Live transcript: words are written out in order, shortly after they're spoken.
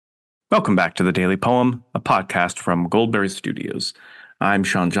Welcome back to the Daily Poem, a podcast from Goldberry Studios. I'm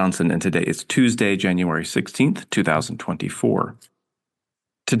Sean Johnson, and today is Tuesday, January 16th, 2024.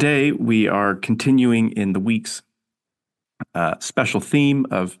 Today, we are continuing in the week's special theme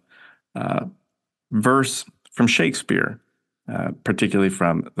of verse from Shakespeare, particularly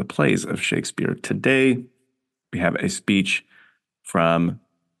from the plays of Shakespeare. Today, we have a speech from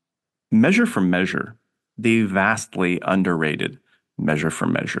Measure for Measure, the vastly underrated Measure for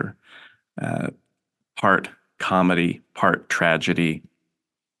Measure. Part comedy, part tragedy,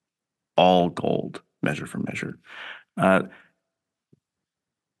 all gold, Measure for Measure. At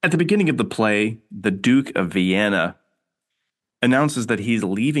the beginning of the play, the Duke of Vienna announces that he's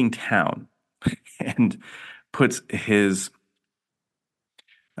leaving town and puts his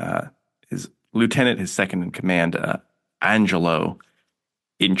lieutenant, his second in command, Angelo,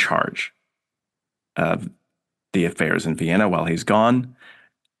 in charge of the affairs in Vienna while he's gone.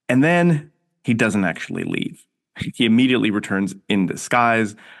 And then he doesn't actually leave. He immediately returns in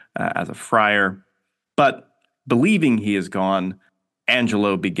disguise as a friar. But believing he is gone,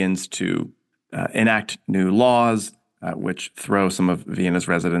 Angelo begins to enact new laws, which throw some of Vienna's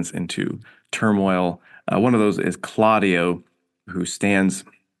residents into turmoil. One of those is Claudio, who stands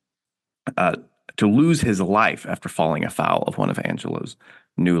to lose his life after falling afoul of one of Angelo's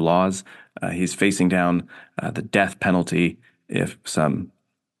new laws. He's facing down the death penalty if some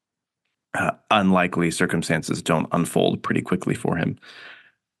unlikely circumstances don't unfold pretty quickly for him.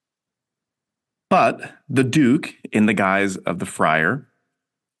 But the Duke, in the guise of the friar,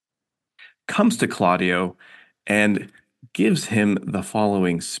 comes to Claudio and gives him the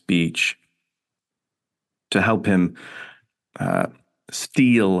following speech to help him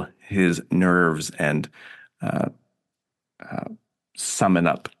steel his nerves and summon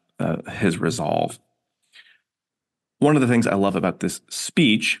up his resolve. One of the things I love about this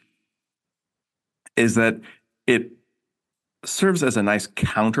speech is that it serves as a nice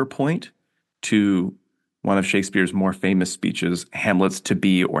counterpoint to one of Shakespeare's more famous speeches, Hamlet's To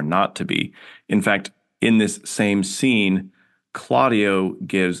Be or Not to Be. In fact, in this same scene, Claudio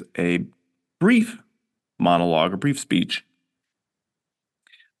gives a brief monologue, a brief speech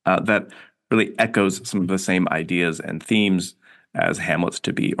that really echoes some of the same ideas and themes as Hamlet's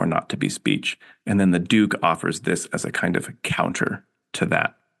To Be or Not to Be speech. And then the Duke offers this as a kind of counter to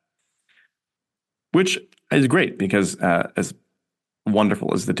that, which is great because as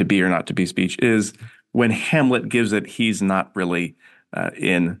wonderful as the To Be or Not to Be speech is, when Hamlet gives it, he's not really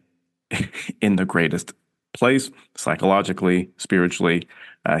in the greatest place psychologically, spiritually.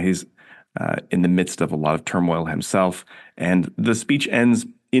 He's in the midst of a lot of turmoil himself, and the speech ends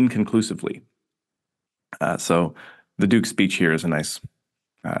inconclusively. So the Duke's speech here is a nice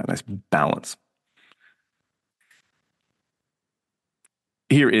balance.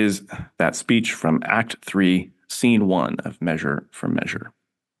 Here is that speech from Act 3, Scene 1 of Measure for Measure.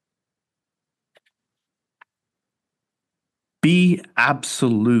 Be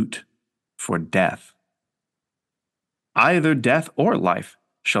absolute for death. Either death or life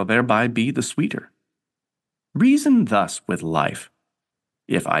shall thereby be the sweeter. Reason thus with life.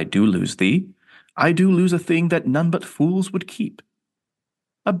 If I do lose thee, I do lose a thing that none but fools would keep.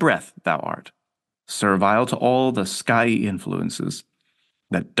 A breath thou art, servile to all the skyey influences,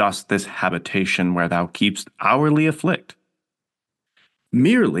 that dost this habitation where thou keepst hourly afflict.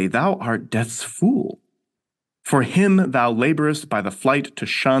 Merely thou art death's fool. For him thou laborest by the flight to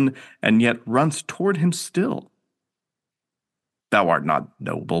shun, and yet runst toward him still. Thou art not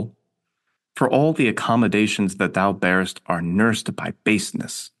noble, for all the accommodations that thou bearest are nursed by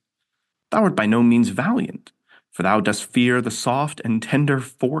baseness. Thou art by no means valiant, for thou dost fear the soft and tender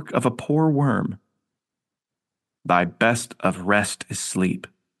fork of a poor worm. Thy best of rest is sleep,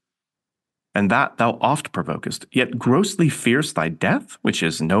 and that thou oft provokest, yet grossly fear'st thy death, which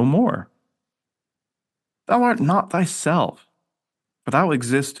is no more. Thou art not thyself, for thou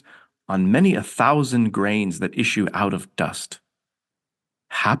exist on many 1,000 grains that issue out of dust.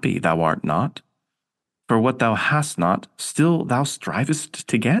 Happy thou art not, for what thou hast not, still thou strivest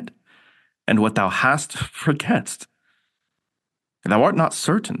to get, and what thou hast forgettest. Thou art not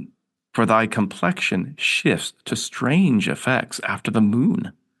certain, for thy complexion shifts to strange effects after the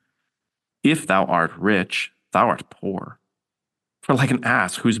moon. If thou art rich, thou art poor. For like an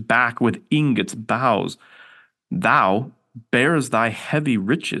ass whose back with ingots bows, thou bears thy heavy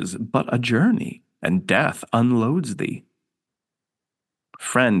riches but a journey, and death unloads thee.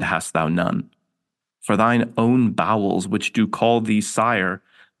 Friend hast thou none, for thine own bowels which do call thee sire,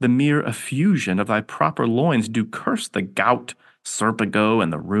 the mere effusion of thy proper loins do curse the gout, serpigo,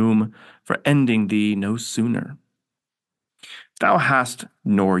 and the rheum, for ending thee no sooner. Thou hast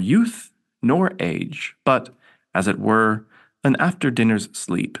nor youth nor age, but, as it were, an after dinner's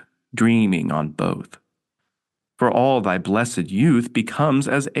sleep, dreaming on both. For all thy blessed youth becomes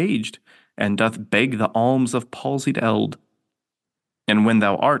as aged, and doth beg the alms of palsied eld. And when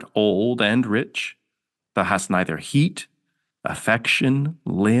thou art old and rich, thou hast neither heat, affection,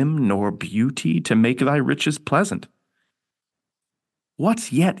 limb, nor beauty to make thy riches pleasant.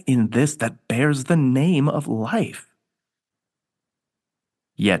 What's yet in this that bears the name of life?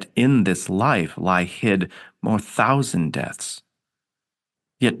 Yet in this life lie hid more thousand deaths.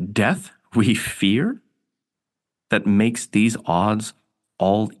 Yet death we fear, that makes these odds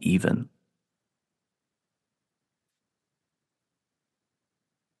all even.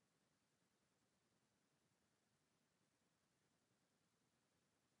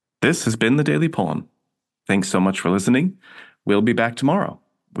 This has been the Daily Poem. Thanks so much for listening. We'll be back tomorrow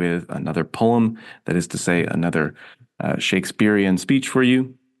with another poem, that is to say, another Shakespearean speech for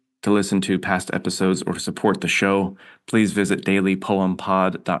you. To listen to past episodes or to support the show, please visit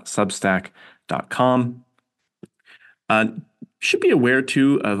dailypoempod.substack.com. Should be aware,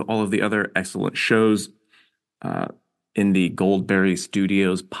 too, of all of the other excellent shows uh, in the Goldberry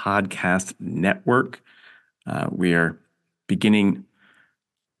Studios podcast network. We are beginning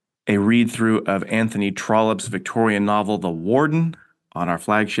a read-through of Anthony Trollope's Victorian novel, The Warden, on our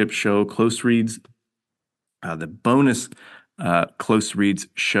flagship show, Close Reads. The bonus Close Reads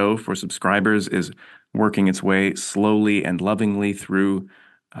show for subscribers is working its way slowly and lovingly through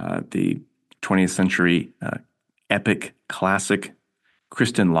the 20th century epic classic,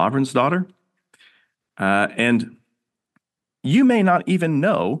 Kristen Lavransdatter. And you may not even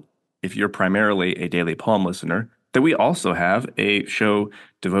know, if you're primarily a Daily Poem listener, that we also have a show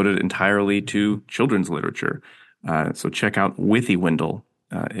devoted entirely to children's literature. So check out Withywindle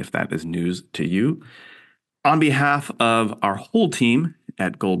if that is news to you. On behalf of our whole team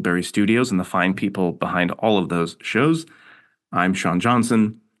at Goldberry Studios and the fine people behind all of those shows, I'm Sean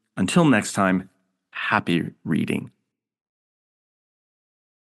Johnson. Until next time, happy reading.